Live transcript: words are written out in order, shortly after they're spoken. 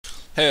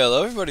Hey,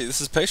 hello everybody, this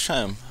is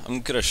Pastrytime.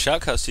 I'm going to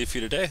shoutcast here for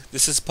you today.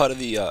 This is part of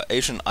the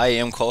Asian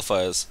IEM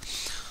Qualifiers.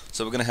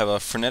 So we're going to have a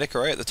Frenetic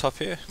Array at the top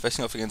here,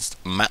 facing off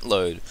against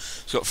Mattload.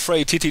 We've got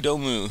Frey, Titi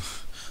Domu,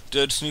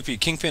 Dirge Snoopy,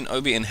 Kingpin,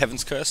 Obi, and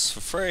Heaven's Curse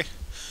for Frey.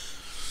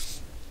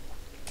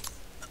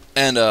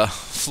 And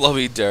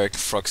Flobby, Derek,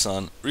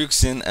 Froxon,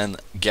 Ryuxin, and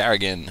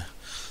Garrigan.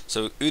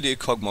 So Udir,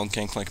 Cogmog,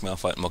 Gangplank,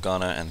 Malphite,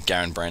 Morgana, and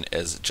Garen, Brand,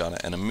 Ez,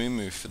 Janna, and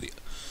Amumu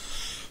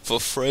for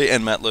Frey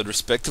and Mattload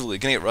respectively.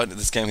 Gonna get right into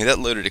this game here. That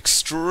loaded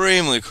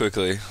extremely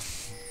quickly.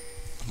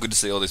 Good to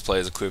see all these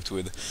players equipped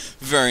with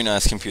very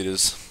nice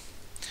computers,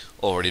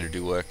 all ready to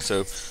do work.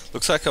 So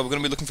looks like we're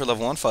gonna be looking for a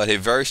level 1 fight here.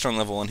 Very strong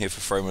level 1 here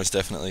for Frey, most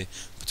definitely.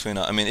 Between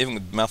I mean, even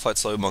with Malphite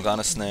slow,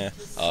 Morgana snare,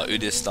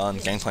 Udir stun,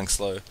 Gangplank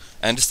slow,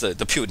 and just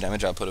the pure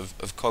damage output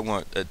of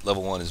Cogmo at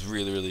level 1 is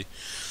really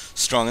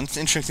strong. And it's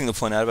an interesting thing to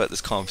point out about this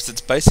comp.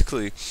 It's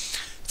basically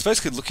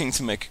looking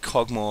to make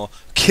Cogmore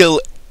kill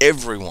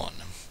everyone.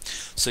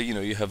 So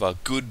you have a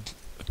good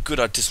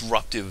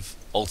disruptive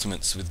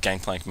ultimates with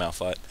Gangplank,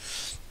 Malphite,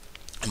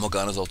 and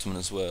Morgana's ultimate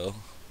as well.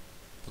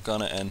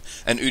 Morgana and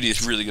Udi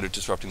is really good at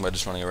disrupting by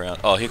just running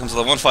around. Oh, here comes the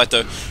level 1 fight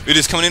though.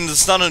 Udi's coming into the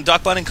stun and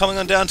Dark Binding coming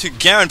on down to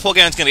Garen. Poor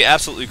Garen's going to get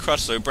absolutely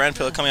crushed. So Brand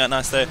Pillar coming out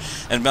nice there,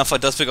 and Malphite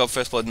does pick up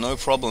first blood, no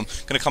problem.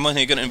 Going to come on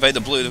here, going to invade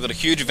the blue. They've got a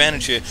huge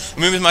advantage here.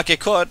 Amumu might get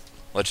caught.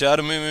 Watch out,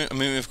 Amumu.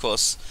 Amumu, of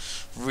course,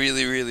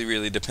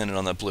 really dependent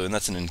on that blue, and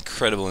that's an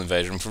incredible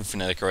invasion from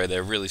Frenetic Array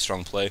there. Really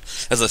strong play.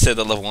 As I said,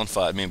 the level 1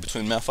 fight, I mean,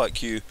 between Malphite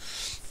Q,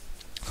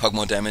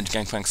 Cogmore damage,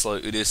 Gangplank slow,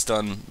 Udir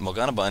stun,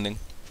 Morgana binding.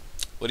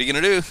 What are you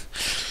gonna do?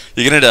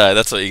 You're gonna die.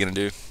 That's what you're gonna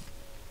do.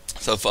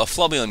 So for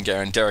Flobby on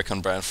Garen, Derek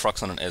on Brand,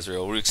 Froxon on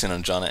Ezreal, Ryuxin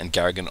on Janna, and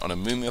Garrigan on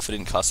Amumu if I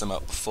didn't cast them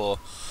out before.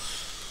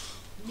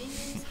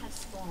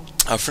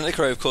 Frenetic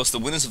Array, of course, the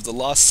winners of the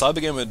last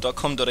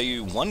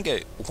cybergamer.com.au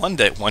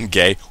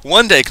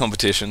one day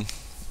competition.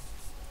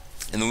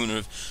 And the winner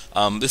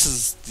of this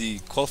is the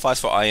qualifiers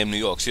for IEM New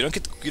York. So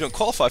you don't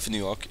qualify for New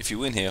York if you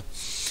win here.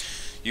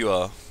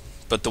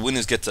 But the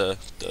winners get the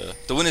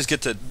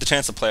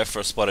chance to play for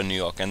a spot in New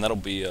York, and that'll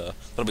be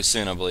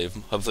soon, I believe.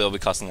 Hopefully, I'll be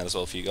casting that as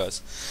well for you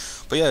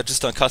guys. But yeah,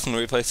 just casting the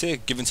replays here,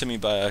 given to me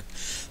by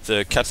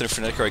the captain of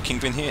Frenetic Array,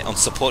 Kingpin here on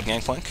support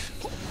Gangplank.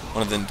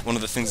 One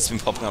of the things that's been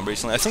popping up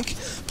recently. I think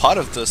part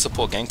of the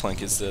support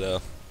Gangplank is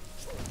that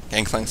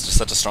Gangplank's just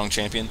such a strong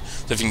champion.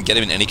 So if you can get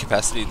him in any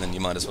capacity, then you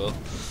might as well.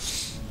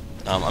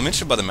 I'm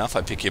interested by the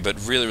Malphite pick here,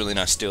 but really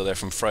nice steal there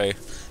from Frey.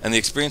 And the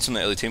experience from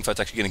the early team fight's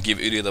actually going to give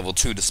Udir level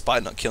 2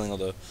 despite not killing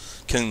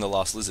the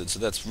last lizard, so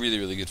that's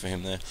really good for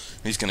him there.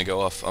 He's going to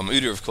go off.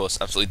 Udir, of course,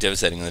 absolutely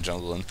devastating in the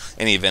jungle, and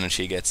any advantage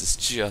he gets is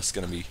just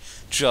going to be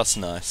just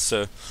nice. So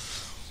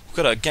we've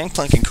got a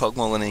Gangplank and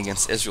Cogmore laning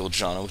against Ezreal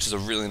Janna, which is a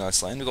really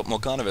nice lane. We've got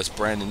Morgana vs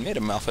Brandon, made a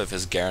Malphite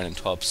vs Garen in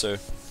top, so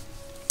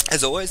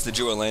as always, the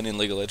duo lane in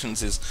League of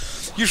Legends is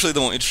usually the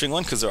more interesting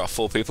one because there are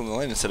 4 people in the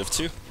lane instead of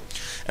 2.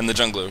 And the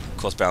jungler, of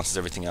course, balances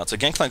everything out. So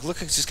Gangplank,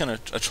 look, it's just going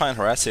to try and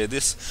harass here.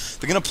 They're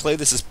going to play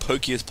this as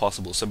pokey as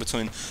possible. So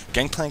between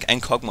Gangplank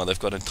and Cogmore, they've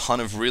got a ton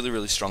of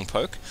really strong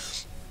poke.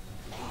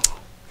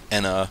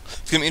 And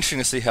it's going to be interesting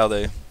to see how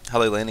they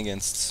lane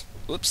against.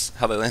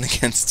 How they lane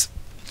against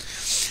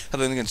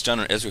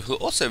Janna and Ezreal, who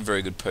also have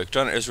very good poke.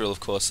 Janna and Ezreal, of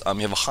course, you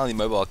have a highly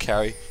mobile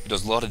carry who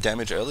does a lot of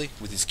damage early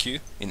with his Q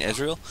in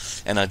Ezreal,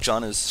 and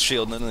Janna's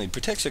shield not only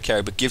protects your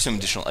carry but gives him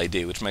additional AD,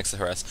 which makes the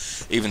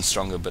harass even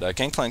stronger. But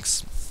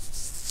Gangplank's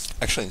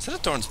actually, is that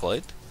a Doran's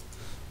Blade?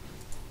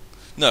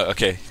 No,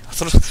 okay. I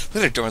thought it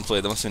was a Doran's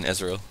Blade. That must have been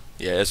Ezreal.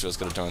 Yeah, Ezreal's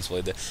got a Doran's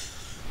Blade there.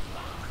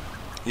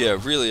 Yeah,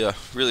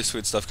 really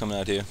sweet stuff coming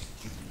out here.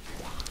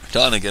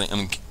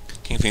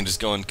 Kingpin just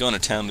going to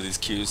town with these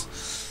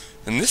Qs.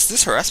 And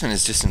this harassment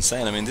is just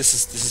insane. I mean, this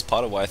is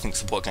part of why I think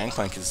support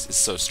Gangplank is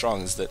so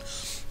strong, is that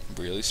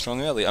really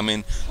strong early. I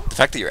mean, the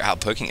fact that you're out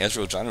poking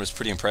Ezreal Janna is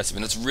pretty impressive,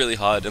 and it's really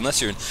hard, unless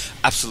you're an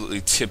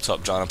absolutely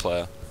tip-top Janna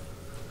player,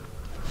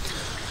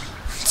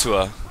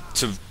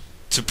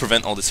 to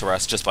prevent all this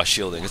harass just by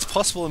shielding. It's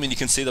possible. I mean, you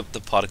can see the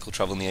particle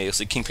travel in the air. You'll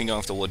see Kingpin going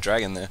after Ward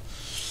Dragon there.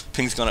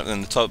 Ping's gone up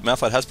in the top.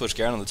 Malphite has pushed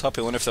Garen on the top.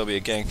 I wonder if there'll be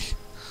a gank.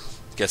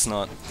 Guess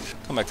not.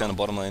 Come back down the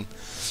bottom lane.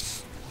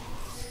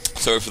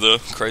 Sorry for the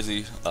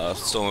crazy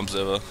Storm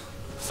Observer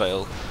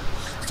fail.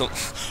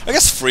 I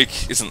guess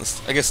Freak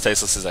isn't. I guess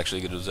Tasteless is actually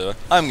a good observer.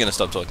 I'm gonna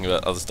stop talking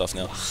about other stuff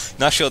now.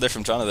 Nice shield there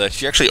from Janna there.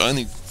 She actually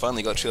only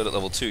finally got shield at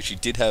level 2. She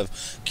did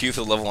have Q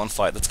for the level 1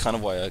 fight. That's kind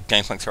of why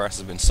Gangplank's harass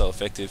has been so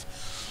effective.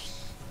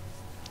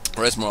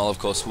 Res Morale, of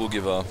course, will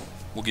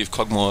give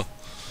Cogmore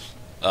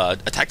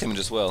attack damage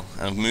as well,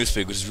 and move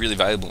speed, which is really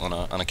valuable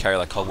on a carry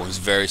like Cogmore, who's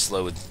very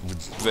slow with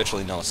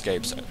virtually no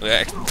escapes. In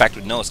fact,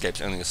 with no escapes,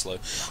 only a slow.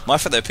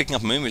 Malphite, they're picking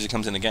up Mumu as he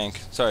comes in the gank.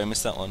 Sorry, I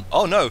missed that one.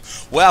 Oh no!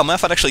 Wow,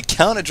 Malphite actually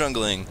counter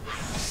jungling,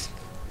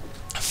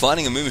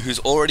 finding a Mumu who's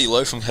already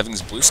low from having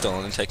his blue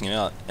stolen and taking him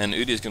out. And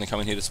Udir is going to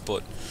come in here to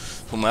support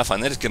for Malphite,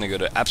 and they're just going to go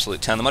to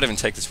absolute town. They might even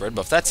take this red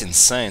buff. That's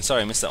insane.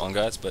 Sorry, I missed that one,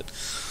 guys, but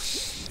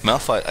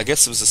Malphite, I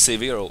guess it was a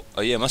CV, or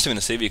oh yeah, it must have been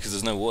a CV because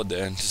there's no ward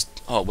there, and just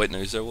Oh wait, no,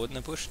 is there a ward in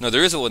that bush? No,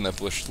 there is a ward in that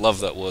bush. Love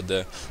that ward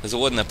there. There's a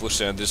ward in that bush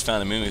there, and just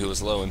found a Mumu who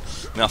was low, and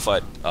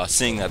Malphite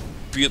seeing that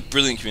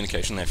brilliant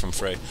communication there from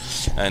Frey.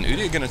 And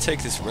Udi are going to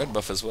take this red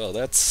buff as well.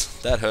 That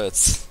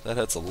hurts. That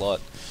hurts a lot.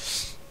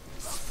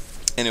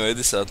 Anyway,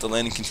 this the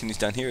landing continues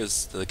down here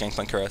as the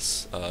Gangplank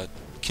harass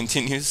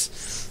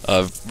continues.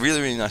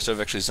 Really nice job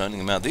of actually zoning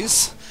them out.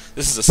 This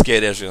is a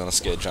scared Ezreal and a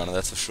scared Janna,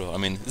 that's for sure. I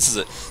mean, this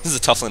is a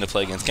tough lane to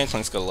play against.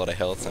 Gangplank's got a lot of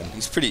health, and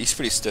he's pretty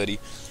sturdy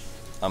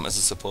as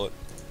a support.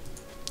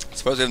 I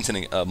suppose we haven't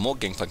seen more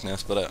Gangplank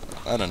nerfs, but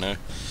I don't know.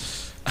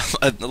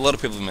 A lot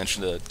of people have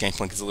mentioned that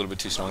Gangplank is a little bit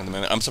too strong at the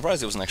moment. I'm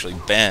surprised it wasn't actually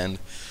banned.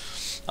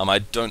 I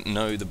don't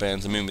know the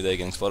bans. I'm they're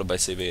getting spotted by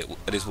CV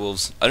at his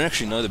Wolves. I don't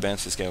actually know the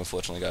bans for this game,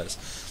 unfortunately, guys.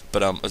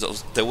 But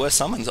there were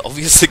summons.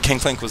 Obviously,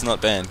 Gangplank was not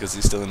banned because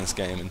he's still in this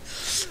game. And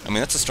I mean,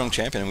 that's a strong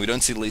champion. And we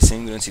don't see Lee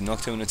Sin, we don't see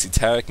Nocturne, we don't see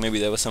Tarek. Maybe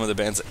there were some of the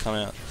bans that come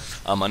out.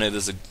 I know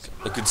there's a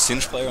good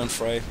Singed player on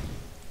Frey.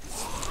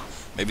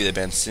 Maybe they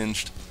banned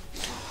Singed.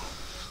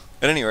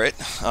 At any rate,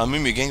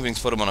 Mumu again being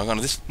spotted on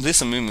Morgana. This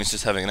Mumu is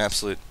just having an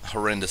absolute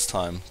horrendous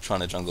time trying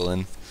to jungle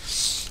in.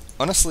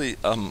 Honestly,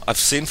 I've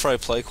seen Frey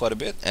play quite a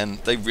bit, and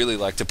they really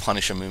like to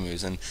punish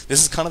Amumus, and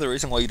this is kind of the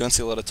reason why you don't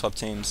see a lot of top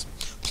teams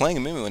playing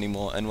Amumu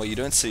anymore, and why you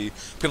don't see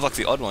people like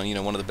the Odd One, you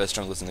know, one of the best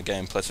junglers in the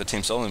game, plays for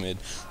Team Solo Mid,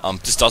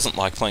 just doesn't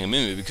like playing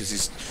Amumu because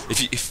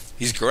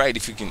he's great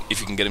if you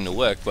can get him to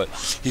work, but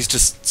he's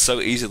just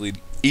so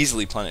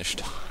easily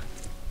punished.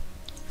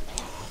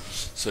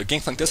 So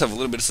Gangplank does have a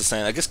little bit of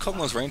sustain. I guess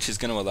Kog'Maw's range is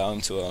going to allow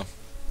him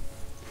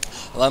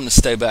to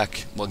stay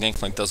back while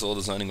Gangplank does all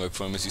the zoning work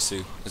for him, as you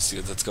see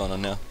that's going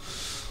on now.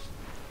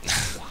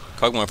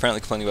 Kog'Maw apparently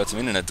complaining about some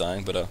internet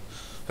dying, but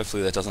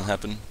hopefully that doesn't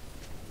happen.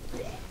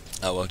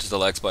 Oh well, just a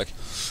lag spike.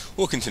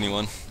 We'll continue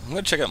on. I'm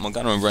going to check out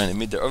Morgana and Brain in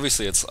mid there.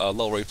 Obviously it's a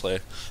low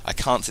replay. I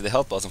can't see the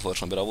health bars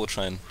unfortunately, but I will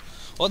try and...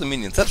 Oh, the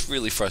minions. That's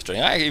really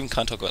frustrating. I even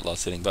can't talk about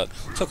last hitting, but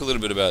I'll talk a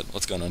little bit about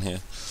what's going on here.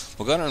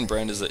 Morgana and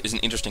Brand is an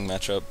interesting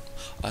matchup.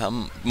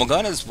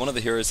 Morgana is one of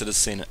the heroes that has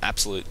seen an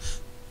absolute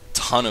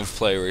ton of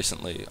play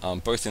recently,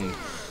 both in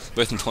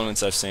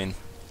tournaments I've seen,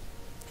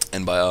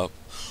 and by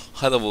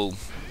high level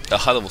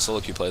solo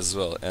queue players as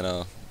well.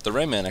 And the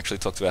Rayman actually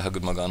talked about how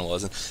good Morgana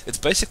was, and it's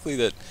basically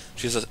that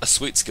she has a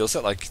sweet skill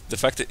set, like the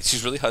fact that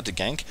she's really hard to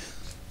gank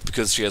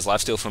because she has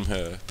lifesteal from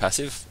her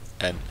passive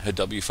and her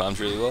W farms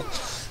really well,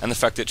 and the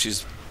fact that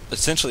she's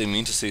essentially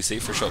immune to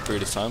CC for a short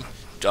period of time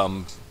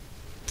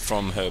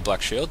from her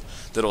black shield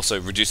that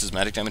also reduces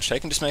magic damage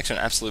taken, just makes her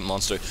an absolute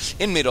monster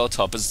in mid or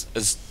top,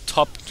 as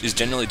top is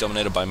generally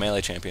dominated by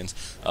melee champions.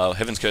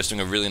 Heaven's Curse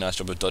doing a really nice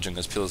job of dodging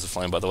those pillars of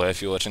flame, by the way, if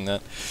you're watching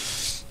that.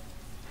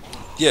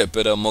 Yeah,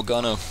 but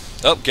Morgana...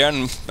 Oh, Garen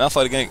and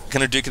Malphite are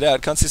gonna duke it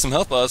out. Can't see some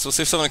health bars. We'll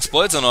see if someone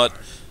explodes or not.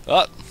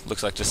 Oh,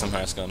 looks like just some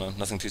harass going on.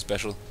 Nothing too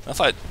special.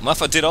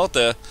 Malphite did ult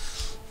there.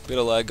 Bit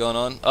of lag going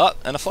on. Oh,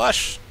 and a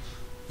flash.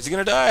 Is he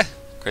gonna die?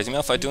 Crazy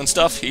Malphite doing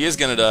stuff. He is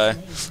gonna die.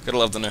 Gotta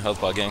love the no health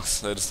bar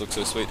ganks. They just look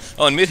so sweet.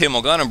 Oh, and mid here,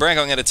 Morgana and Bran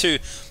going at it too.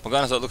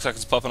 Morgana's looks like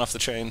it's popping off the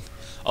chain.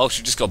 Oh,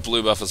 she just got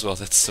blue buff as well.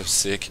 That's so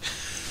sick.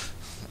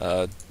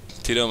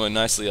 Tidomo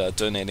nicely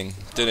donating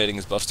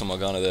his buffs to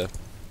Morgana there.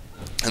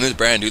 And this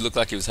Brand, who looked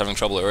like he was having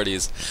trouble already,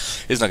 is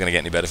not gonna get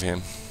any better for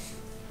him.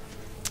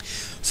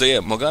 So yeah,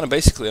 Morgana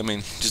basically, I mean,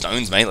 just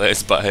owns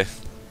melees by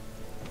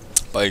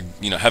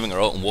you know, having her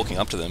ult and walking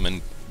up to them,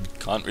 and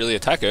can't really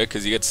attack her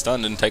because you get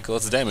stunned and take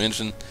lots of damage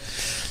and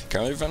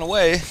can't really run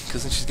away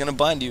because then she's going to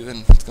bind you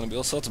and it's going to be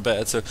all sorts of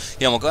bad. So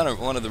yeah, Morgana,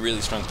 one of the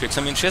really strong picks.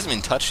 I mean, she hasn't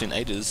been touched in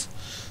ages.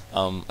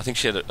 I think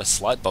she had a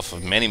slight buff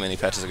of many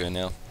patches ago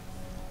now.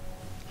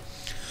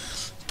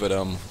 But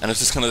and it's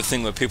just kind of the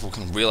thing where people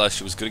can realize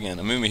she was good again.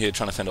 Amumi here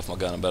trying to fend off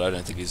Morgana, but I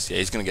don't think he's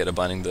going to get a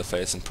binding to the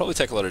face and probably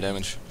take a lot of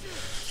damage.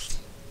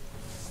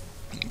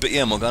 But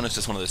yeah, Morgana's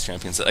just one of those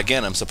champions that,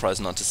 again, I'm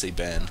surprised not to see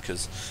banned,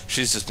 because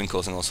she's just been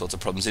causing all sorts of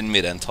problems in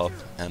mid and top,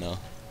 and it'll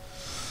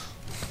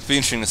be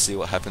interesting to see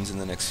what happens in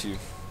the next few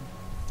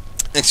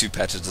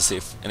patches to see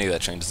if any of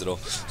that changes at all.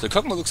 So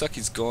Kog'Maw looks like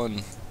he's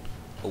gone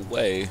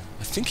away.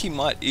 I think he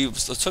might...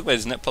 let's talk about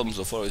his net problems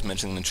before I was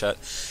mentioning in the chat.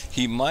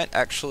 He might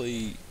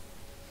actually...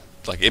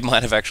 it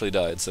might have actually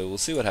died, so we'll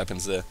see what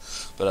happens there.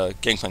 But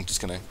Gangplank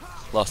just going to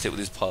last hit with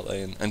his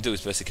parlay and do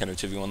his best he can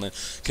to 2v1 there.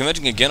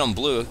 Converging again on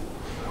blue.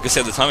 I guess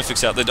they have the timing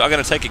fixed out. They're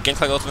going to take it.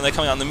 Gangplank ultimate, they're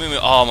coming out on the Mumu.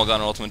 Oh,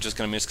 Morgana ultimate just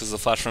going to miss because of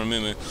the flash from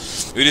Mumu.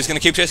 Udyr's going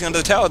to keep chasing under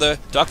the tower though.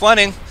 Dark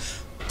Binding!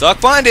 Dark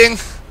Binding!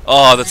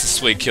 Oh, that's a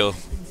sweet kill.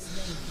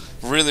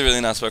 Really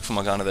nice work from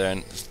Morgana there,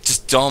 and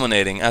just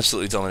dominating,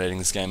 absolutely dominating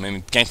this game. I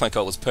mean, Gangplank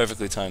ult was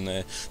perfectly timed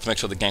there to make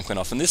sure the gank went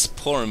off. And this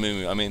poor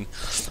Mumu, I mean,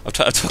 I've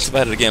talked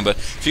about it again, but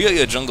if you get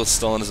your jungle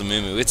stolen as a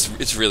Mumu,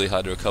 it's really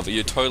hard to recover.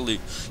 You're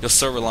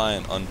so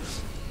reliant on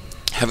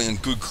having a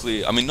good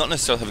clear, I mean, not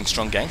necessarily having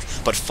strong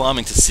ganks, but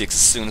farming to 6 as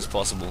soon as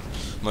possible,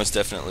 most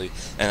definitely,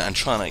 and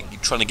trying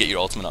to get your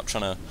ultimate up,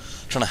 trying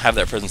to have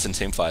that presence in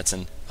team fights.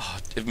 And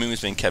if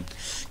Mumu's being kept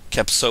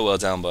so well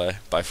down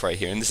by Frey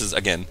here, and this is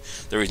again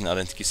the reason I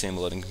don't think you see him a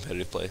lot in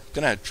competitive play. I'm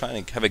gonna try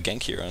and have a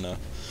gank here on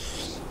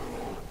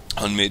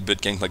on mid,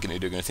 but Gangplank and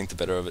Udyr are going to think the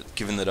better of it,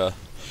 given that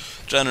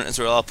Jana and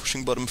Ezreal are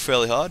pushing bottom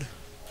fairly hard.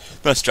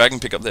 Nice dragon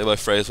pick up there by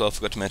Frey as well,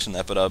 forgot to mention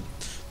that, but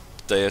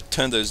they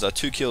turned those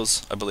 2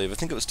 kills, I believe, I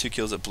think it was 2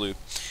 kills at blue,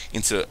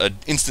 into an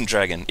instant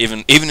dragon, even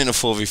in a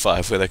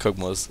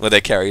 4v5 where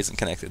their carry isn't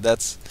connected.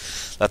 That's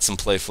some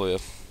play for you.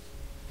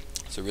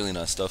 So really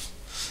nice stuff.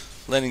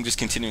 Landing just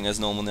continuing as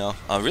normal now.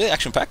 Really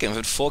action-packed. We've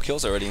had 4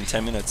 kills already in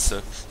 10 minutes.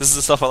 So this is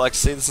the stuff I like to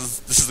see. This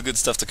is the good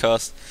stuff to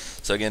cast.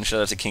 So again,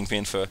 shout out to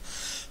Kingpin for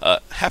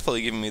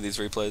happily giving me these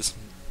replays.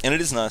 And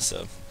it is nice.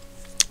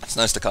 It's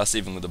nice to cast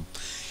even with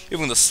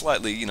a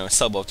slightly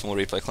suboptimal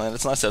replay clan.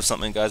 It's nice to have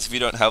something, guys. If you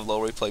don't have low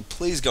replay,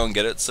 please go and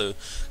get it. So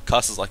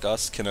casters like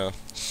us can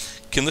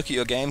look at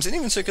your games, and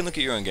even so can look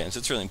at your own games.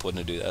 It's really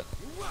important to do that.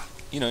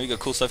 You got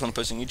cool stuff on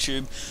posting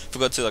YouTube.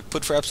 Forgot to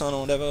put fraps on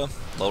or whatever.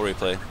 Low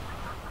replay.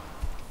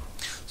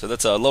 So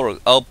that's lower.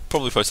 I'll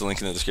probably post a link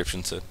in the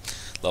description to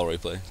lower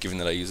replay, given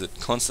that I use it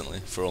constantly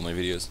for all my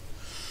videos.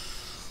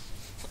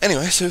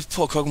 Anyway, so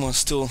poor Kog'Maw's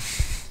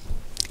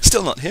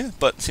still not here,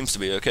 but seems to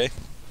be okay.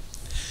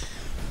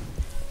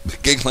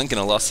 Gangplank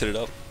gonna last hit it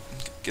up,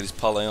 get his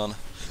parlay on.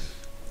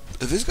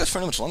 If this goes for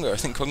any much longer, I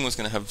think Kog'Maw's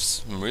gonna have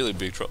some really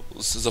big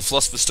troubles. There's a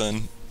Philosopher's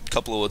Stone,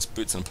 couple of words,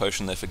 boots and a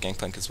potion there for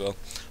Gangplank as well.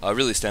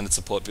 Really standard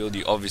support build.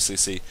 You obviously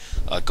see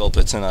gold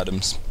per 10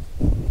 items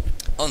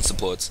on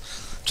supports,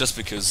 just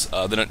because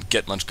they don't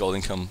get much gold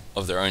income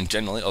of their own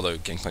generally, although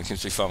Gangplank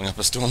seems to be farming up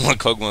a storm while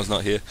Kog'Maw's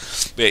not here.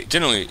 But yeah,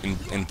 generally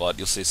in bot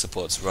you'll see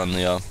supports run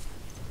the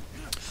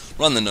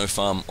no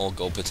farm or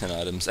gold per 10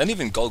 items, and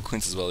even gold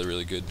quints as well are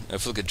really good.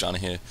 If you look at Jana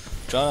here,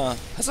 Jana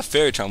has a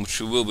fairy charm which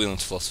she will be on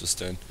Philosopher's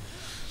Stone,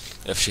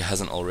 if she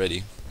hasn't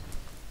already.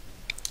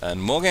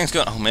 And Morgang's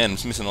gone, oh man,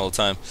 it's missing all the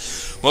time.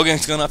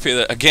 Morgang's gone up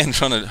here again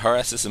trying to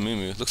harass this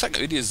Amumu. Looks like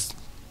Udyr's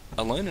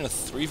alone in a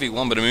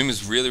 3v1, but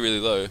Amumu's really, really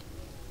low.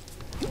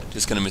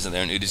 Just going to miss it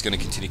there, and Udyr's going to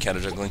continue counter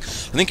juggling.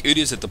 I think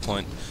Udyr's at the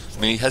point,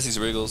 he has his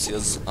wriggles, he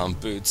has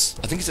boots.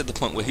 I think he's at the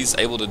point where he's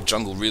able to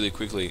jungle really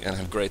quickly and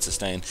have great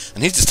sustain.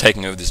 And he's just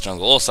taking over this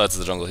jungle, all sides of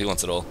the jungle, he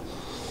wants it all.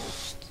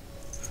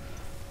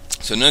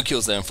 So no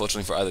kills there,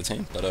 unfortunately, for either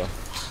team. But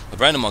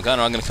Brand and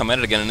Morgana are going to come at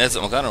it again, and there's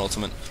the Morgana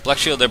ultimate. Black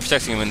Shield, they're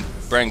protecting him, and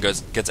Brand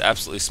gets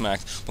absolutely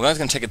smacked. Morgana's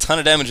going to take a ton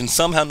of damage and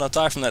somehow not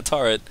die from that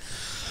turret.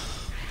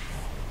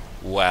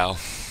 Wow.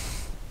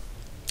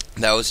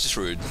 That was just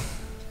rude.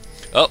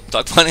 Oh,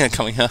 Dark Blinding are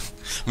coming up.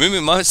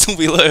 Mumu might still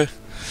be low.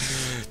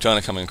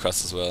 Joanna coming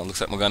across as well. Looks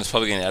like Morgana's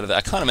probably getting out of there.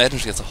 I can't imagine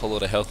she gets a whole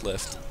lot of health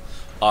left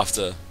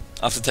after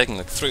taking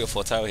like 3 or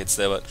 4 tower hits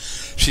there, but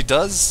she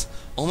does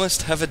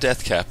almost have a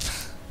death cap.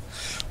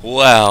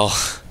 Wow.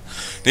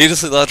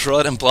 Needlessly large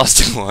rod and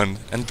blasting 1,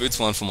 and boots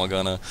 1 for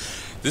Morgana.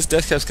 This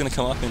death cap's going to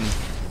come up in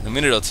a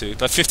minute or two,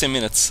 about 15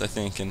 minutes I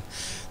think, and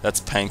that's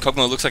pain.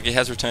 Kog'Maw looks like he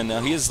has returned now.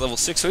 He is level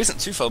 6, so he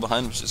isn't too far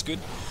behind, which is good.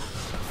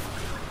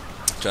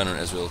 Jana and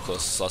Ezreal, of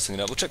course, slicing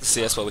it up. We'll check the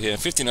CS while we're here.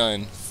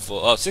 69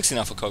 for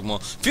 69 for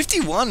Kog'Maw.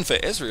 51 for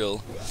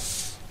Ezreal.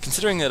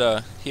 Considering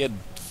that he had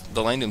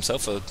the lane to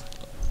himself for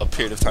a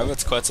period of time,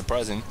 that's quite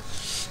surprising.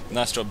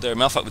 Nice job there.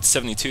 Malphite with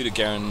 72 to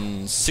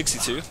Garen's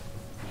 62.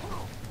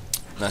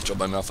 Nice job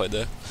by Malphite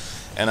there.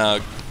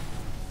 And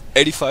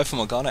 85 for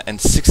Morgana and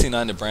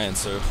 69 to Brand.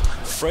 So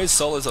Frey's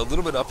solos are a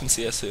little bit up in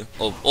CS here,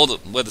 or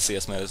where the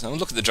CS matters. Now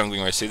look at the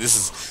jungling race here.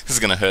 This is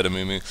gonna hurt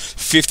Amumu.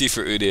 50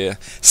 for Udyr.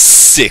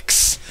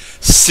 6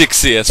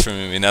 CS for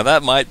Amumu. Now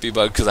that might be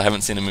bugged because I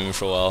haven't seen Amumu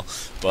for a while,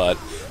 but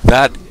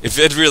that, if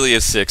it really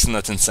is 6, then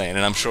that's insane.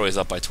 And I'm sure he's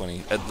up by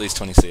 20, at least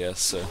 20 CS.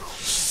 So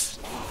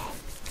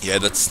yeah,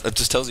 that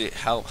just tells you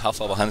how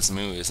far behind this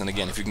Amumu is. And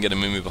again, if you can get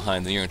Amumu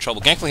behind, then you're in trouble.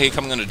 Gangplank here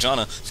coming onto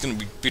Jana. He's going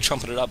to be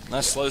chomping it up.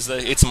 Nice slows there.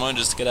 It's Simone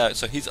just to get out,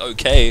 so he's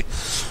okay.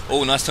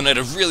 Oh, nice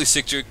tornado. Really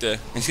sick juke there.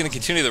 He's going to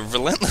continue the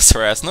relentless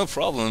harass. No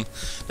problem.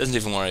 Doesn't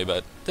even worry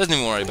about their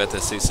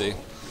CC.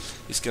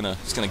 He's gonna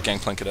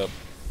Gangplank it up.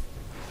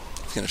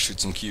 He's going to shoot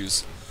some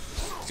Qs.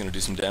 He's going to do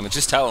some damage.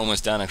 This tower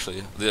almost down,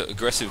 actually. The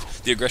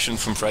aggression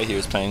from Frey here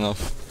is paying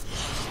off.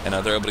 And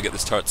they're able to get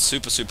this turret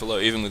super low,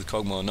 even with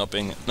Kog'Maw not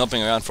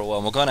being around for a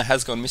while. Morgana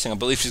has gone missing. I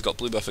believe she's got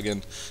blue buff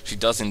again. She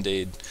does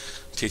indeed.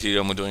 TT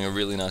Dome were doing a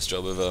really nice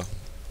job of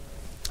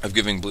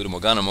giving blue to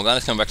Morgana.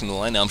 Morgana's coming back into the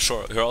lane now. I'm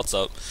sure her ult's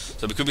up.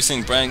 So we could be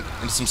seeing Brand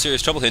into some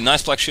serious trouble here.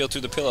 Nice black shield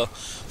through the pillar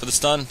for the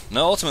stun.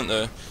 No ultimate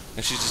though.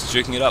 And she's just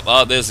juking it up.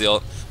 Ah, there's the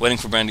ult. Waiting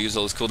for Brand to use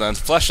all his cooldowns.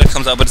 Flash that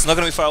comes out, but it's not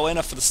going to be far away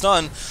enough for the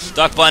stun.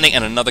 Dark Binding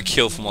and another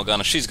kill for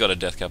Morgana. She's got a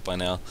death cap by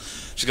now.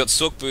 She's got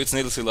Sook Boots,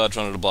 needlessly large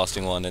run at a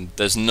blasting 1, and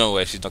there's no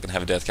way she's not going to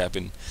have a death cap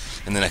in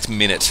the next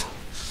minute.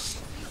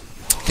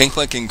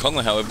 Gangplank and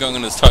Kog'Maw, however, going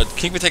on his turret.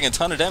 Kingpin taking a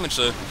ton of damage,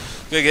 so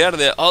gotta get out of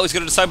there. Oh, he's got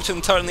to decide between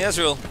the turret and the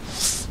Ezreal.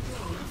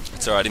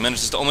 It's alright, he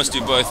manages to almost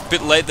do both.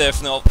 Bit late there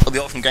from the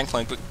ult from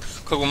Gangplank, but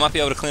Kog'Maw might be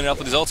able to clean it up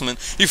with his ultimate.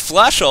 He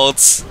flash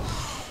ults!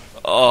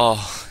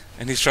 Oh,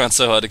 and he's trying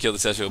so hard to kill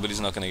this Ezreal, but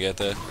he's not going to get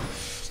there.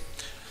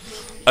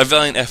 A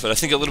valiant effort. I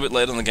think a little bit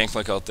late on the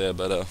Gangplank ult there,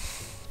 but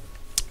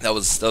that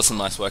was some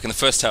nice work. And the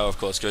first tower, of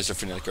course, goes to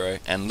Frenetic Array,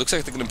 and looks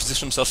like they're going to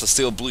position themselves to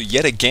steal blue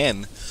yet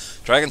again.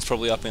 Dragon's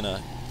probably up in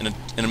a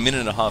minute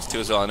and a half too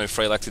as well. I know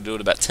Frey like to do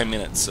it about 10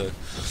 minutes, so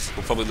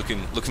we're probably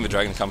looking for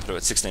Dragon to come through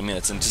at 16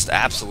 minutes and just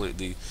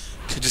absolutely,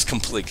 just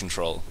complete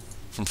control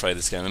from Frey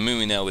this game. And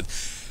Mumi now with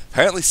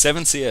apparently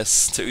 7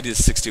 CS to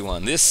Udi's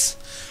 61. This,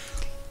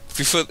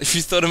 if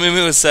you thought a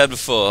Mumu was sad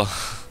before,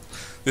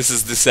 this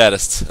is the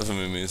saddest of the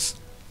Mumus.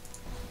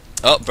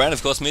 Oh, Brand,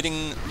 of course,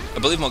 meeting, I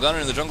believe, Morgana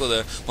in the jungle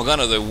there.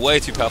 Morgana, though, way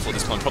too powerful at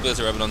this point. Probably has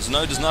her Rabadons.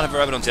 No, does not have her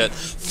Rabadons yet.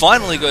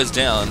 Finally goes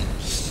down.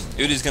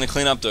 Udi's going to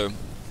clean up, though.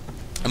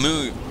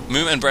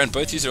 Mumu and Brand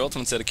both use their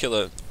ultimates there to kill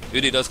her.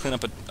 Udi does clean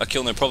up a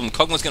kill, no problem.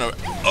 Kog'Maw's going to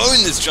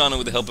own this Janna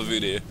with the help of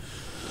Udi.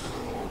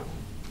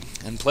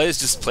 And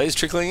players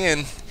trickling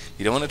in.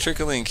 You don't want to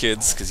trickle in,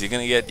 kids, because you're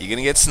gonna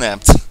get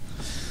snapped.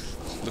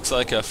 Looks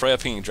like Freya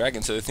pinging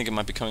Dragon, so they think it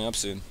might be coming up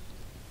soon.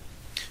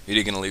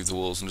 Udi gonna leave the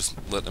walls and just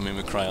let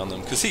Amumu cry on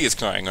them, because he is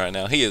crying right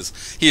now. He is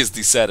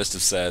the saddest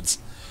of sads.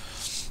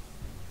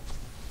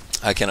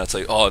 I cannot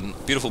tell you. Oh,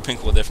 beautiful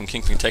pink ward there from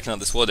Kingpin taking out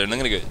this ward there, and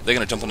they're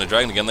gonna jump on the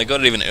Dragon again. They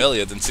got it even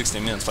earlier than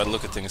 16 minutes by the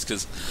look at things,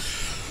 because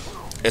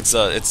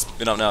it's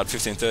been up now at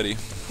 15:30.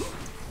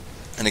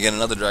 And again,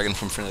 another Dragon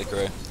from Frenetic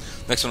Array.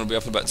 Next one will be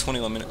up in about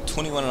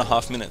 21 and a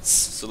half minutes,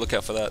 so look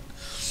out for that.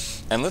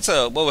 And let's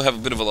while we have a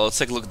bit of a lull, let's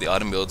take a look at the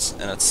item builds.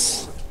 And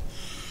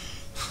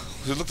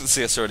we've looked at the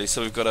CS already,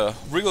 so we've got a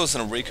Regals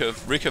and a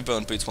Recurve bow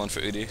and boots one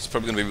for Udi. He's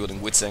probably going to be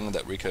building Wit's End with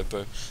that Recurve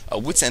bow.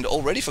 Wit's End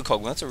already for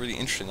Kog'Maw. That's a really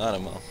interesting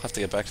item. I'll have to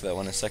get back to that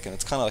one in a second.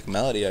 It's kind of like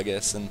Malady, I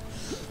guess, and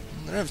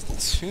I don't have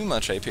too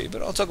much AP,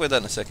 but I'll talk about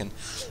that in a second.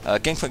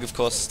 Gangplank, of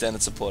course,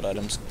 standard support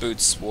items,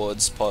 boots,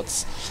 wards,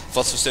 pots,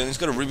 Phosphor Stone. He's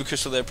got a Ruby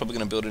Crystal there, probably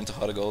going to build it into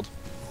Heart of Gold.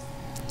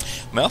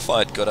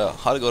 Malphite got a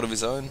Heart of Gold of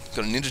his own,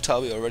 got a Ninja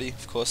Tabi already,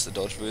 of course, the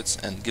dodge boots,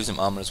 and gives him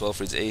armor as well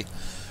for his E.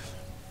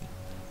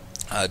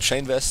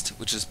 Chain Vest,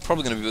 which is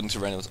probably going to be building to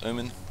Randall's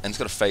Omen, and it's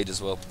got a Fade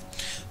as well.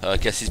 I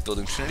guess he's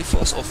building Trinity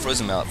Force or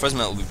Frozen Mount. Frozen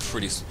Mount will be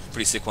pretty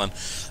sick one.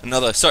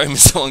 Sorry I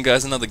missed that one,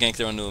 guys, another gank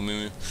there onto a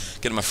Mumu.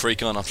 Getting my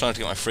freak on. I'm trying to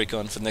get my freak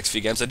on for the next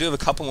few games. I do have a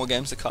couple more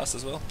games to cast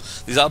as well.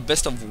 These are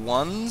best of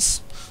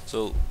ones,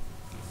 so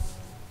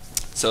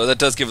that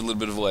does give it a little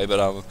bit of away, but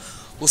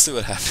we'll see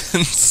what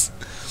happens.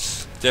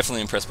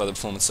 Definitely impressed by the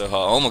performance so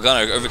far. Oh my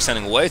god,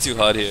 overextending way too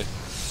hard here.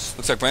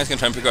 Looks like Brand's going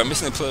to try and pick her up,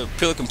 missing the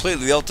pillar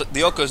completely.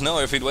 The ult goes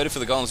nowhere. If he'd waited for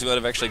the golems, he would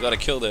have actually got a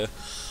kill there.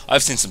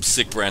 I've seen some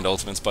sick Brand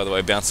ultimates, by the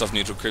way, bounced off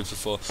neutral creeps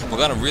before.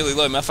 Morgana really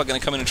low. Malphite going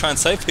to come in and try and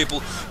save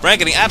people. Brand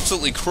getting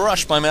absolutely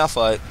crushed by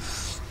Malphite.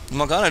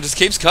 Morgana just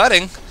keeps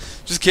cutting.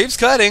 Just keeps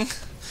cutting.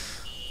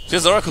 She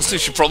has Oracles too.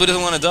 She probably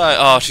doesn't want to die.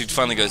 Oh, she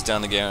finally goes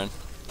down to Garen.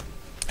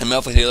 And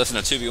Malphite here left in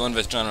a 2v1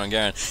 versus Janna and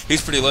Garen.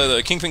 He's pretty low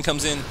though. Kingpin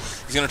comes in.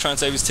 He's going to try and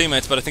save his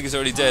teammates, but I think he's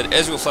already dead.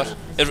 Ezreal flash.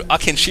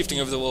 Arcane shifting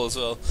over the wall as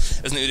well.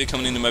 Isn't Udi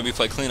coming in to maybe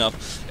play cleanup?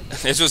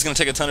 Ezreal's going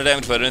to take a ton of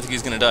damage, but I don't think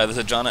he's going to die. There's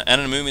a Janna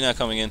and a Amumu now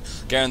coming in.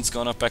 Garen's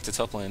gone up back to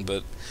top lane,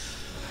 but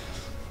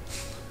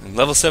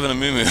level 7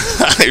 Amumu.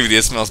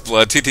 Udia smells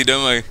blood. TT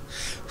Domo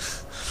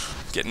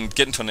getting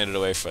tornadoed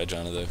away by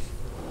Janna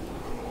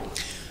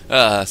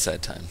though.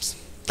 Sad times.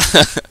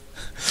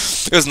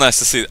 It was nice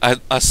to see.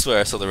 I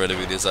swear I saw the red of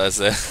Udi's eyes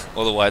there.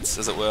 Or the whites,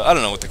 as it were. I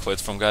don't know what the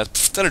quote's from, guys.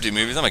 Pfft, I don't do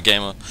movies. I'm a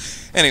gamer.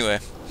 Anyway.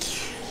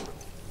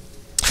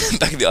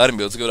 Back at the item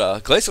builds, we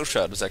got Glacial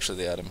Shroud was actually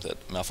the item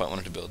that Malphite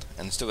wanted to build.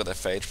 And still got that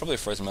Phage. Probably a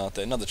Frozen Mount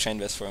there. Another Chain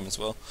Vest for him as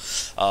well.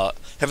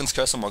 Heaven's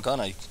Curse on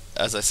Morgana,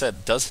 as I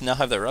said, does now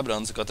have their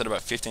Rabadons. It got that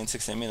about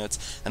 15-16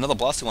 minutes. Another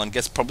Blasty one,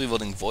 guess probably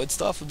building Void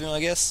Staff would be my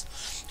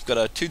guess. We've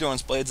got 2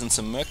 Doran's Blades and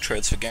some Merc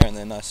Treads for Garen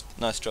there.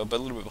 Nice job, but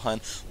a little bit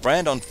behind.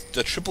 Brand on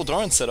the triple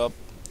Doran setup,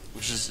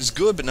 which is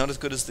good, but not as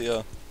good as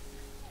the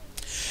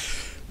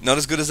not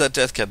as good as that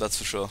Death Cab, that's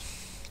for sure.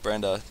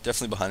 Brand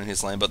definitely behind in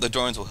his lane, but the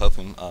Dorans will help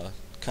him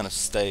kind of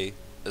stay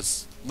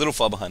as little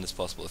far behind as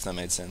possible, if that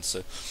made sense. So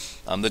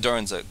the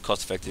Dorans are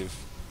cost-effective,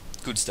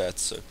 good stats,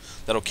 so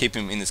that'll keep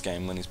him in this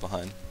game when he's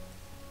behind.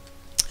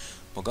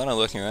 Morgana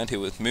lurking around here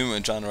with Mumu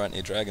and Janna right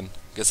near Dragon.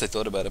 Guess they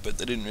thought about it, but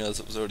they didn't realize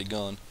it was already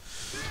gone.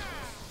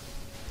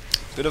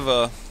 Bit of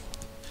a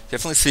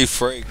definitely see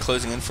Frey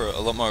closing in for a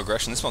lot more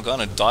aggression. This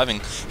Morgana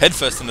diving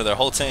headfirst into their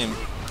whole team.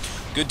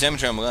 Good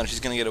damage around Morgana. She's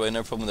going to get away,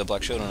 no problem with the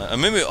black shield on her.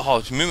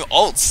 Mumu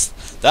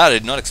ults. That I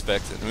did not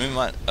expect.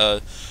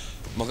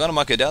 Morgana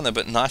might go down there,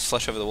 but nice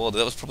flash over the wall.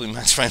 That was probably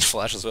max range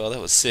flash as well.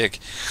 That was sick.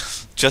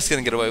 Just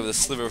going to get away with a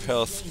sliver of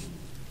health.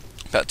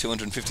 About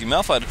 250.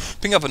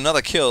 Malphite picking up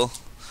another kill.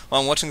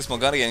 While I'm watching this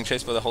Morgana getting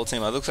chased by the whole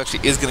team. It looks like she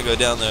is going to go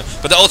down there.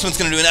 But the ultimate's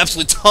going to do an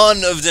absolute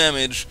ton of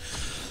damage.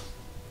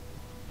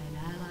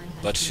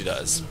 But she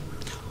does.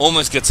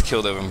 Almost gets a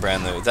kill there on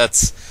Brand though.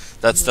 That's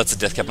a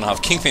death cap and a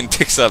half. Kingpin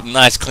picks up,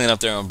 nice clean up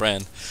there on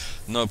Brand.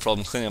 No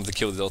problem cleaning up the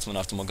kill with the ultimate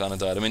after Morgana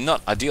died. I mean,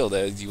 not ideal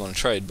there, you want to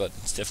trade, but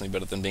it's definitely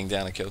better than being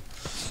down a kill.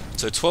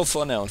 So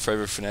 12-4 now in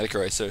favour of Frenetic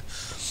Array. So I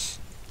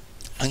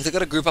think they've got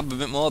to group up a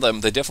bit more.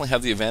 They definitely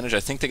have the advantage. I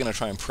think they're going to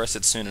try and press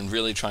it soon and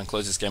really try and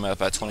close this game out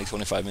about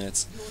 20-25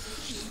 minutes.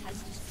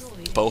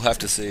 But we'll have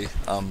to see.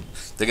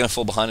 They're going to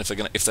fall behind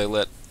if they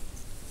let.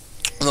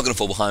 I'm not going to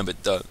fall behind,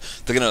 but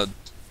they're going to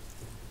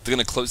they're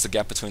going to close the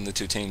gap between the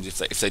two teams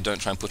if they don't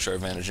try and push their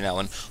advantage now.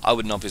 And I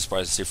would not be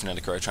surprised to see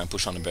Frenetic Array try and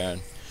push on a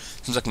Baron.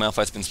 Seems like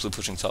Malphite's been split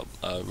pushing top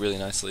really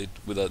nicely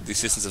with the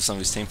assistance of some of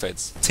his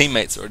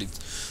teammates already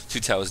 2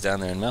 towers down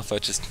there, and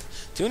Malphite just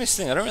doing his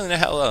thing. I don't really know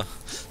how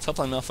top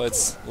lane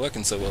Malphite's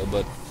working so well,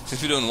 but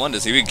seems to be doing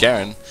wonders. He beat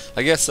Garen.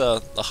 I guess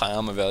the high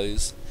armor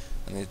values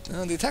and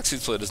the attack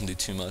speed flow doesn't do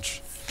too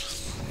much.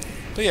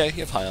 But yeah, you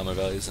have high armor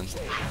values, and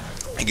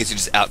I guess you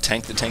just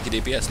out-tank the tanky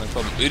DPS, no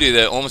problem. Udyr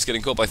there, almost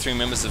getting caught by 3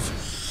 members of...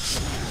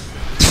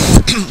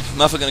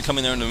 Malphite going to come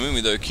in there in the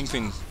Moomy though,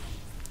 Kingpin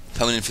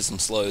coming in for some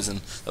slows, and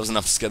that was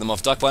enough to scare them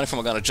off. Dark Binding from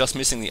Morgana just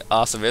missing the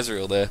ass of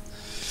Ezreal there,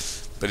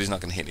 but he's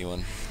not going to hit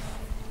anyone.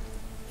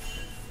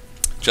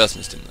 Just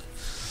missed him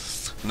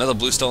though. Another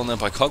blue stolen there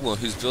by Kog'Maw,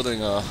 who's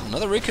building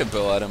another recap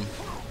bow item.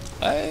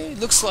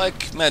 Looks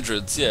like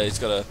Madrid's, yeah, he's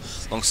got a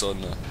long sword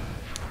and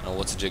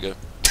what's a jigger.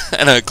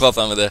 And a cloth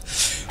armor there.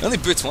 Only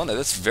boots 1 there.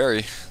 That's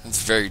very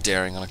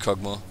daring on a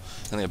Kog'Maw.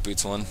 Only a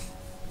boots 1.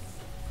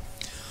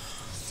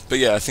 But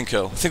yeah, I think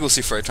we'll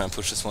see Frey try and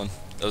push this one.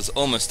 That was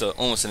almost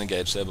an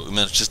engage there, but we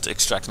managed just to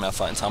extract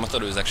Malphite in time. I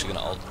thought it was actually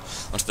going to ult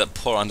onto that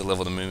poor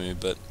underlevel to Mumu,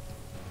 but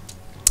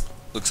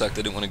looks like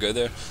they didn't want to go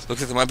there.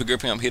 Looks like they might be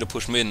grouping up here to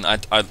push mid, and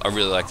I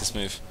really like this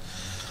move.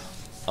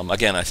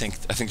 Again, I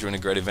think you're in a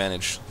great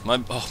advantage.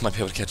 Might be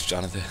able to catch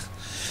Janna there.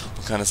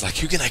 Morgana's like,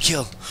 who can I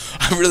kill?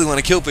 I really want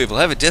to kill people.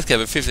 I have a death cap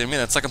at 15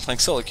 minutes, like I'm playing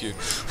solo queue.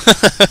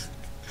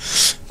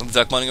 I'm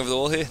duck mining over the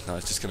wall here. No,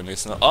 it's just going to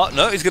miss. Oh,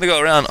 no, he's going to go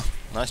around.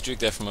 Nice juke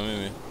there from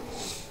Mumu.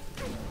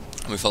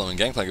 We're following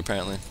Gangplank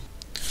apparently.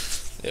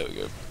 There we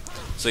go.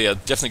 So yeah,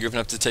 definitely grouping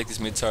up to take this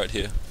mid turret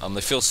here.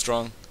 They feel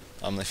strong.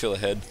 They feel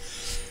ahead.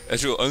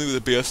 Ezreal only with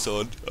a BS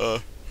on.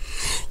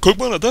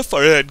 Kog'Maw not that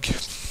far ahead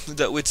with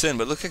that Wit's End,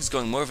 but it looks like it's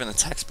going more of an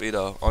attack speed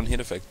on hit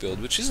effect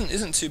build, which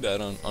isn't too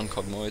bad on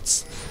Kog'Maw.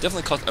 It's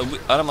definitely cost.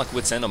 I don't like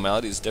Wit's End or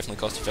Malady is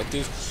definitely cost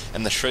effective,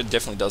 and the Shred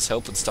definitely does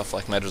help with stuff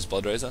like Madrid's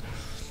Blood Razor.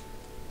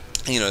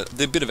 And, you know,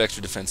 the bit of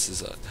extra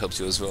defense helps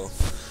you as well.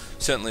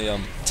 Certainly,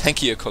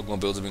 tankier Kog'Maw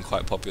builds have been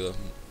quite popular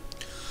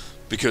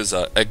because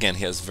again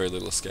he has very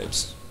little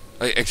escapes.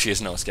 Actually, he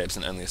has no escapes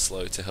and only a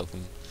slow to help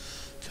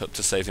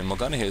to save him.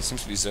 Morgana here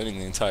seems to be zoning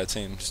the entire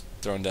team, just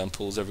throwing down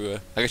pools everywhere.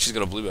 I guess she's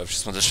got a blue buff, she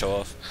just wants to show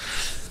off.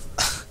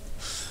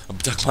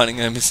 Duck mining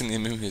missing the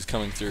Amumu who's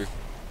coming through.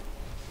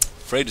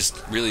 Frey just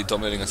really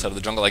dominating us out of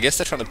the jungle. I guess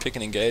they're trying to pick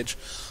and engage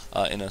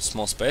in a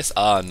small space.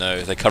 Ah,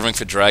 no, they're covering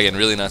for Dragon.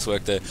 Really nice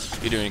work there.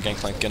 Udyr and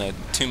Gangplank getting a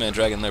 2-man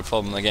Dragon, no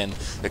problem. Again,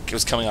 it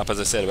was coming up, as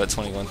I said, about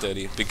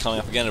 21:30. Be coming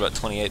up again at about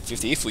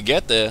 28:50 if we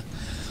get there.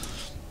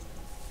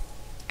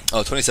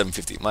 Oh,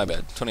 27:50. My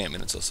bad. 28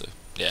 minutes or so.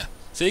 Yeah.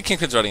 See,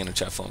 Kingpin's writing in the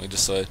chat for me,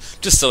 just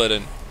so I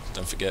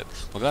don't forget.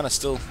 Morgana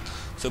still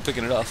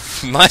picking it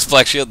off. Nice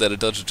black shield there to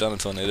dodge a Janna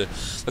Tornado.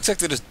 Looks like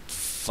they're just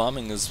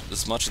farming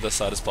as much of their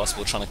side as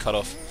possible, trying to cut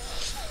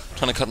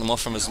them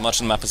off from as much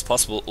of the map as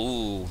possible.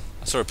 Ooh,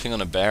 I saw a ping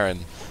on a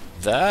Baron.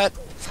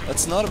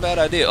 That's not a bad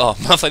idea. Oh,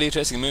 Malphite here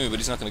chasing a Mumu, but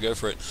he's not going to go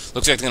for it.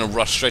 Looks like they're going to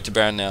rush straight to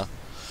Baron now.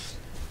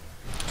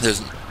 There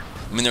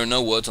are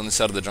no words on this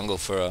side of the jungle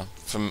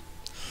from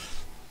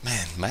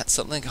Matt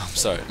something? Oh, I'm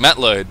sorry.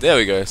 Mattload. There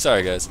we go.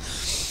 Sorry,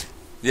 guys.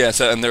 Yeah,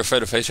 and they're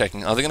afraid of face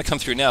checking. Oh, they're going to come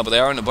through now, but they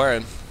are on the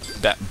Baron.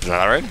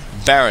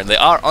 Baron. They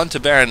are onto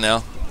Baron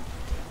now.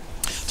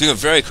 Doing it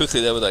very quickly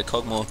there with that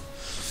Kog'Maw.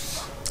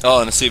 Oh,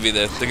 and a CV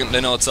there.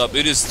 They know what's up.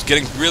 Udyr's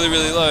getting really,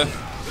 really low.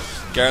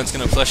 Garen's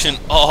going to flash in.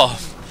 Oh,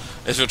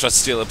 Ezreal tries to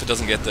steal it, but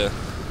doesn't get there.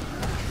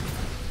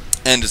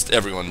 And just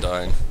everyone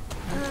dying.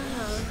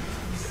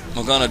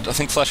 Morgana, I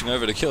think, flashing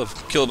over to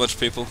kill a bunch of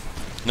people.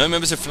 No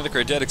members of Frenetic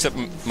Array dead, except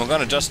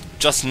Morgana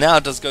just now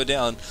does go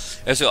down.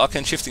 Ezreal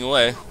arcane shifting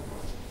away.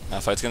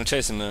 Malphite's going to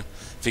chase him though.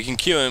 If he can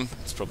Q him,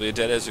 it's probably a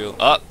dead Ezreal.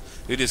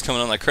 Udyr's coming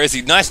on like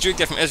crazy. Nice juke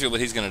there from Ezreal, but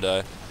he's going to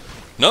die.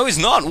 No, he's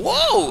not.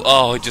 Whoa!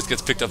 Oh, he just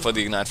gets picked up by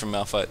the Ignite from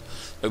Malphite.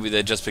 Maybe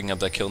they're just picking up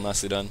that kill.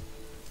 Nicely done.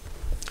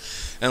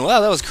 And wow,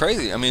 that was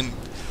crazy. I mean,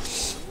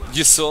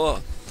 you saw,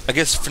 I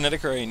guess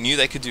Frenetic Array knew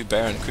they could do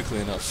Baron quickly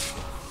enough.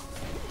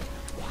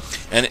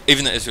 And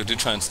even though Ezreal did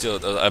try and steal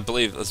it, I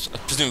believe that's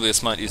presumably a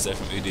smart use there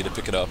from Udyr to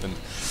pick it up, and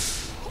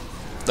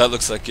that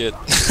looks like it.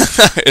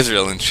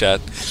 Ezreal in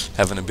chat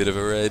having a bit of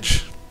a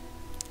rage.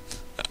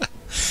 But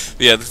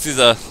yeah, this is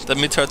that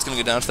mid turret's gonna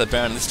go down to that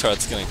Baron. This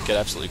turret's gonna get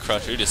absolutely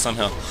crushed.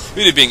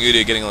 Udyr being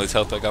Udyr, getting all his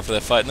health back after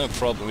that fight, no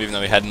problem. Even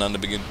though he had none to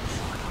begin.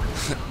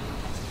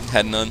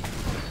 Had none.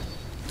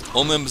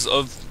 All members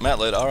of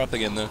Mattload are up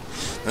again though.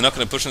 They're not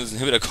gonna push on this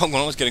inhibitor. Kog'Maw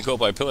almost getting caught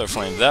by a pillar of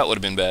flame. That would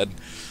have been bad.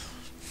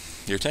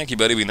 You're tanky,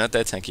 buddy, but not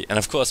that tanky. And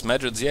of course,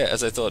 Madrid's, yeah,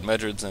 as I thought,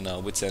 Madrid's and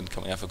Wit's End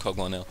coming out for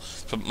Kog'Maw now.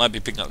 So might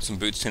be picking up some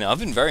boots too now. I've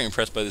been very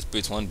impressed by this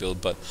boots 1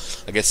 build, but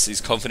I guess he's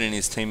confident in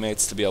his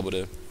teammates to be able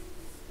to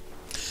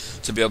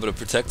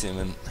protect him,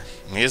 and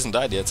he hasn't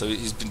died yet, so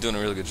he's been doing a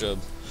really good job.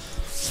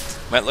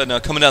 Mattload now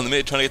coming down the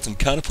mid, trying to get some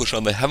counter push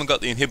on. They haven't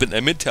got the inhibit in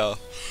their mid tower,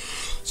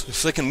 so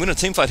if they can win a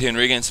team fight here and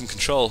regain some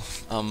control,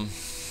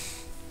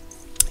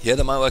 yeah,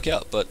 that might work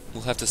out, but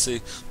we'll have to see.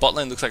 Bot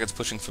lane looks like it's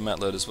pushing for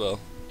Mattload as well.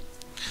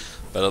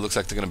 But it looks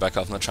like they're going to back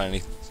off, not try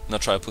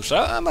to push.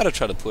 I might have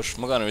tried to push.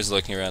 Morgana is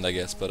lurking around, I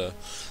guess, but they're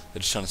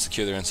just trying to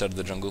secure their inside of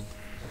the jungle.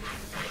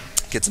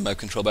 Get some map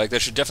control back. They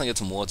should definitely get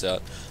some wards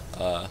out.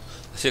 I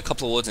see a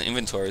couple of wards in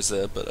inventories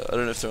there, but I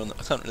don't know if they're on the,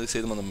 I can't really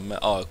see them on the map.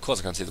 Oh, of course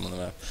I can't see them on the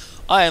map.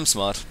 I am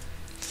smart.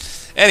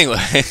 Anyway,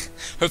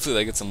 hopefully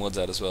they get some wards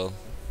out as well.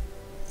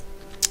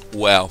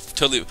 Wow,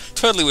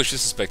 totally wish this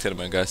was spectator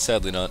mode, guys.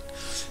 Sadly not.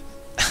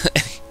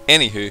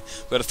 Anywho,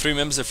 we've got 3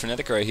 members of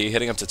Frenetic Array here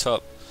heading up to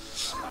top.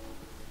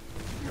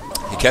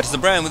 He catches the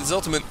brand with his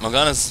ultimate.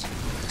 Morgana's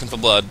looking for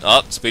blood.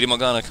 Oh, Speedy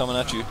Morgana coming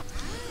at you.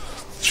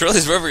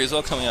 Shirley's Reverie as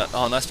well coming out.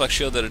 Oh, nice black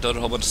shield there to dodge a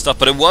whole bunch of stuff,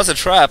 but it was a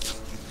trap.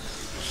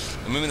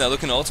 And moving that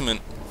looking ultimate.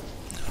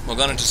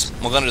 Morgana just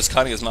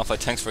kiting his Malphite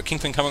tanks for a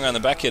Kingpin coming around the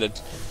back here to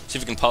see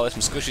if he can parlay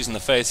some squishies in the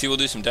face. He will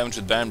do some damage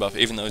with Baron buff,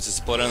 even though he's a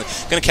support only.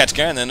 Gonna catch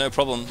Garen there, no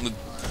problem with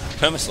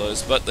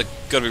permaslows, but they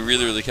gotta be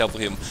really careful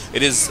with him.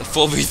 It is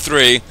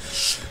 4v3.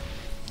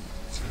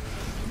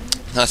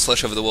 Nice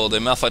flash over the wall there.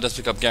 Malphite does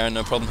pick up Garen,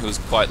 no problem, who is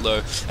quite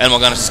low. And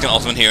Morgana's just gonna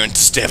ultimate here and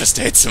just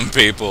devastate some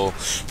people.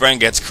 Bran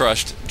gets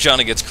crushed,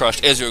 Janna gets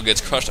crushed, Ezreal gets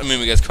crushed,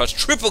 Amuma gets crushed.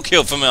 Triple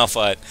kill for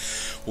Malphite.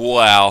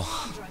 Wow.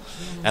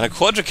 And a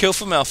quadra kill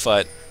for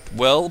Malphite.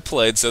 Well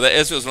played. So that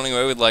Ezreal's running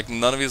away with like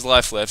none of his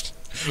life left.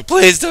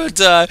 Please don't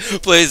die.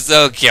 Please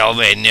don't kill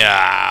me. No.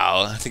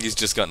 I think he's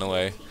just gotten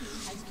away.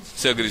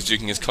 See how good he's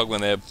juking his cog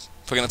when they're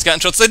picking up scouting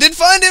shots. They did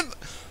find him.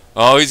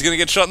 Oh, he's gonna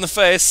get shot in the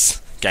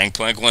face.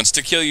 Gangplank wants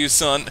to kill you,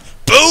 son.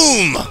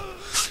 Boom!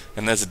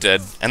 And there's a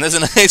dead. And there's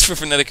an ace for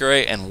Frenetic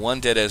Array and 1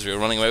 dead Ezreal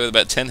running away with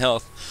about 10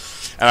 health.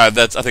 I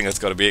think that's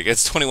got to be it.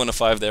 It's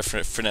 21-5 there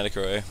for Frenetic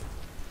Array.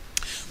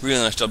 Really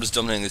nice job just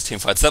dominating these team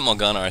fights. That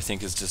Morgana, I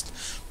think, is just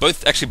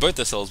both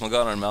their souls,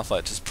 Morgana and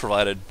Malphite, just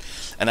provided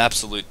an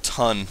absolute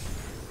ton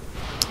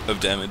of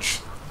damage.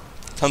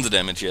 Tons of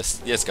damage,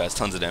 yes, guys,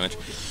 tons of damage.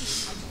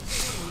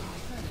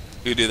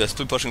 You do this,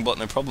 blue pushing bot,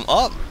 no problem.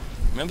 Oh,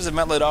 members of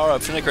Mattload are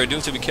up. Frenetic Array do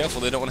have to be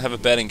careful. They don't want to have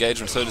a bad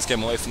engagement, so just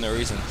game away for no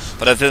reason.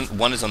 But I think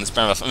one is on this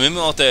Baron buff. I mean,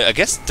 out there, I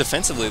guess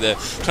defensively they're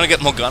trying to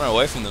get Morgana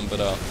away from them, but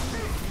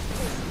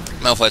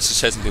Malphite's just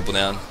chasing people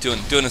down,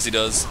 doing as he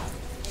does.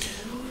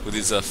 With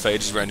his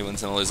phages,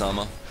 Randuins, and all his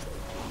armor.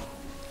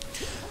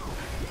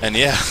 And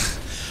yeah,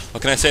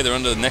 what can I say? They're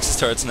under the Nexus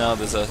turrets now.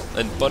 There's a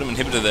bottom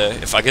inhibitor there.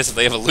 I guess if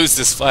they ever lose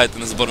this fight, then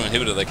there's a bottom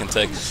inhibitor they can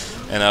take.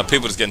 And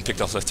people just getting picked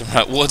off left and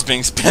right. Wards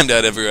being spammed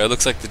out everywhere. It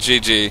looks like the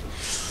GG.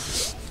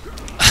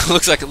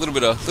 Looks like a little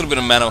bit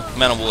of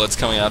mana wards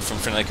coming out from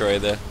Frenetic Array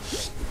there.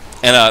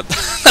 And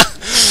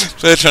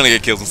they're trying to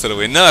get kills instead of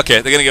win. No, okay,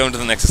 they're gonna go into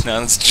the Nexus now.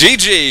 And it's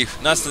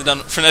GG. Nicely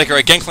done, Frenetic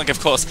Array. Gangplank, of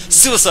course,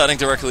 suiciding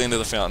directly into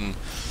the fountain.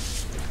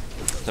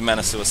 The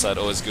mana suicide,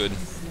 always good.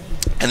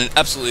 And an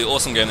absolutely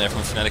awesome game there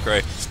from Frenetic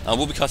Array.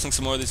 We'll be casting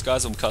some more of these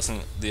guys. I'll be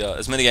casting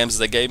as many games as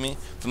they gave me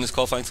from this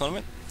qualifying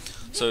tournament.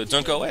 So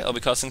don't go away, I'll be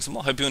casting some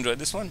more. Hope you enjoyed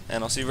this one,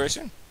 and I'll see you very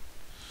soon.